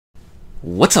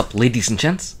What's up, ladies and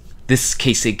gents? This is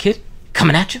K-Sig Kid,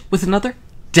 coming at you with another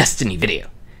Destiny video.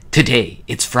 Today,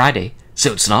 it's Friday,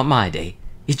 so it's not my day,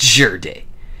 it's Xur day.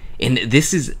 And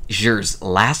this is Xur's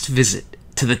last visit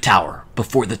to the tower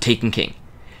before the Taken King.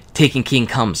 Taken King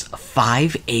comes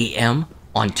 5 a.m.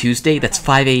 on Tuesday. That's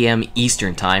 5 a.m.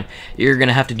 Eastern time. You're going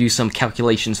to have to do some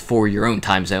calculations for your own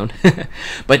time zone.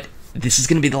 But this is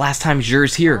going to be the last time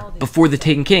Xur's here before the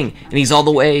Taken King. And he's all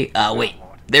the way, wait,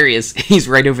 there he is. He's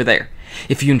right over there.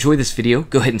 If you enjoy this video,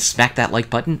 go ahead and smack that like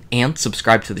button and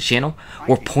subscribe to the channel.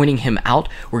 We're pointing him out.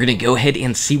 We're going to go ahead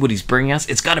and see what he's bringing us.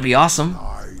 It's got to be awesome.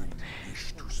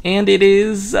 And it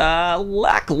is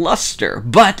lackluster,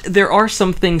 but there are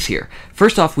some things here.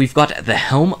 First off, we've got the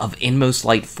Helm of Inmost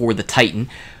Light for the Titan.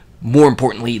 More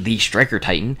importantly, the Striker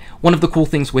Titan. One of the cool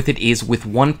things with it is with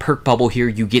one perk bubble here,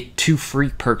 you get 2 free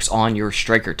perks on your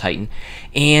Striker Titan.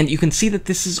 And you can see that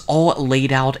this is all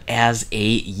laid out as a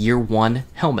Year 1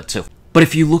 helmet. But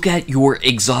if you look at your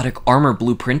exotic armor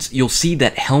blueprints, you'll see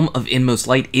that Helm of Inmost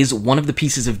Light is one of the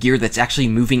pieces of gear that's actually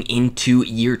moving into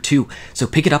Year 2, so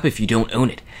pick it up if you don't own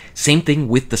it. Same thing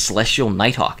with the Celestial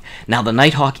Nighthawk. Now the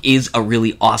Nighthawk is a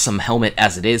really awesome helmet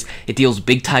as it is. It deals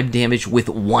big time damage with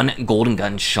 1 golden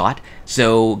gun shot,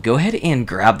 so go ahead and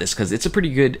grab this because it's a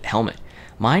pretty good helmet.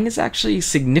 Mine is actually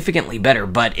significantly better,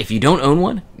 but if you don't own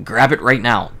one, grab it right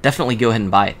now. Definitely go ahead and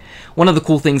buy it. One of the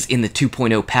cool things in the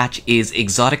 2.0 patch is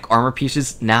exotic armor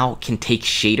pieces now can take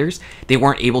shaders. They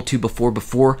weren't able to before.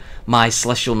 Before, my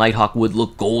Celestial Nighthawk would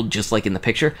look gold just like in the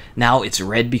picture. Now it's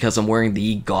red because I'm wearing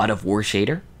the God of War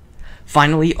shader.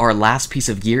 Finally, our last piece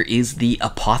of gear is the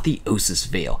Apotheosis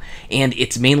Veil, and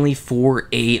it's mainly for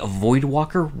a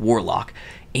Voidwalker Warlock.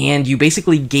 And you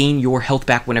basically gain your health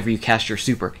back whenever you cast your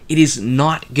super. It is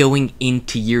not going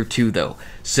into Year 2 though,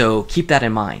 so keep that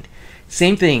in mind.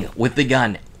 Same thing with the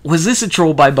gun. Was this a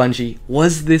troll by Bungie?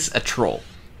 Was this a troll?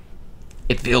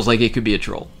 It feels like it could be a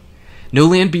troll. No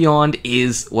Land Beyond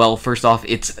is, well, first off,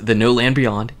 it's the No Land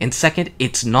Beyond, and second,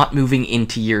 it's not moving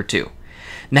into Year 2.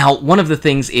 Now, one of the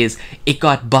things is, it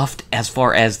got buffed as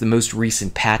far as the most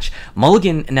recent patch.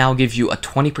 Mulligan now gives you a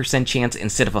 20% chance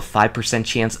instead of a 5%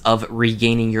 chance of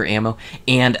regaining your ammo,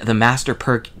 and the Master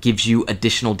perk gives you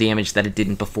additional damage that it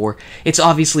didn't before. It's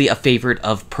obviously a favorite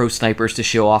of pro snipers to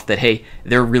show off that, hey,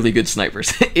 they're really good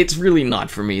snipers. It's really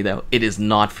not for me, though. It is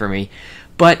not for me.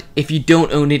 But if you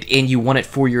don't own it and you want it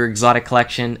for your exotic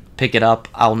collection, pick it up.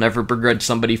 I'll never begrudge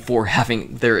somebody for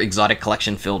having their exotic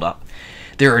collection filled up.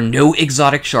 There are no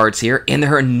exotic shards here, and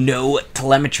there are no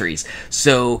telemetries,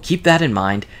 so keep that in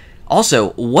mind.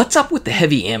 Also, what's up with the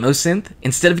heavy ammo synth?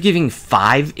 Instead of giving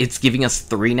 5, it's giving us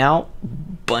 3 now.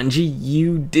 Bungie,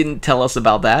 you didn't tell us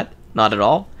about that. Not at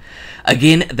all.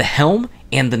 Again, the Helm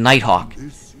and the Nighthawk.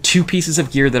 2 pieces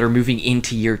of gear that are moving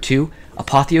into Year 2.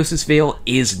 Apotheosis Veil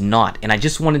is not, and I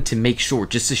just wanted to make sure,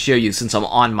 just to show you since I'm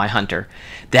on my hunter,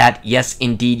 that yes,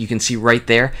 indeed, you can see right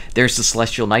there, there's the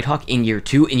Celestial Nighthawk in Year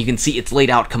 2, and you can see it's laid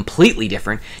out completely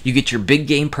different. You get your big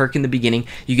game perk in the beginning,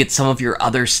 you get some of your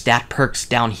other stat perks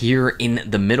down here in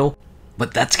the middle,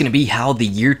 but that's going to be how the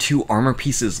Year 2 armor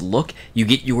pieces look. You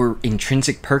get your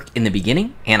intrinsic perk in the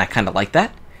beginning, and I kind of like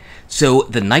that. So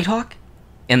the Nighthawk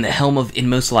and the Helm of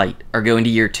Inmost Light are going to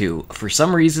Year 2. For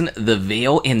some reason, the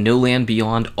Veil and No Land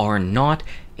Beyond are not,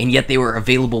 and yet they were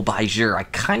available by Xur. I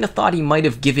kind of thought he might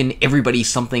have given everybody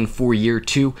something for Year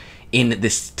 2 in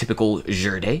this typical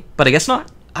Xur day, but I guess not.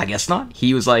 I guess not.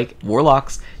 He was like,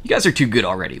 Warlocks, you guys are too good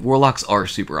already. Warlocks are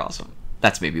super awesome.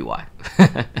 That's maybe why.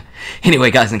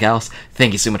 Anyway, guys and gals,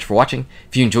 thank you so much for watching.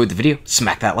 If you enjoyed the video,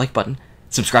 smack that like button.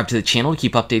 Subscribe to the channel to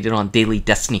keep updated on daily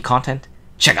Destiny content.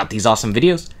 Check out these awesome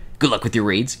videos. Good luck with your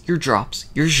raids, your drops,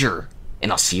 your Xur,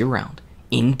 and I'll see you around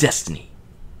in Destiny.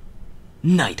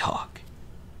 Nighthawk.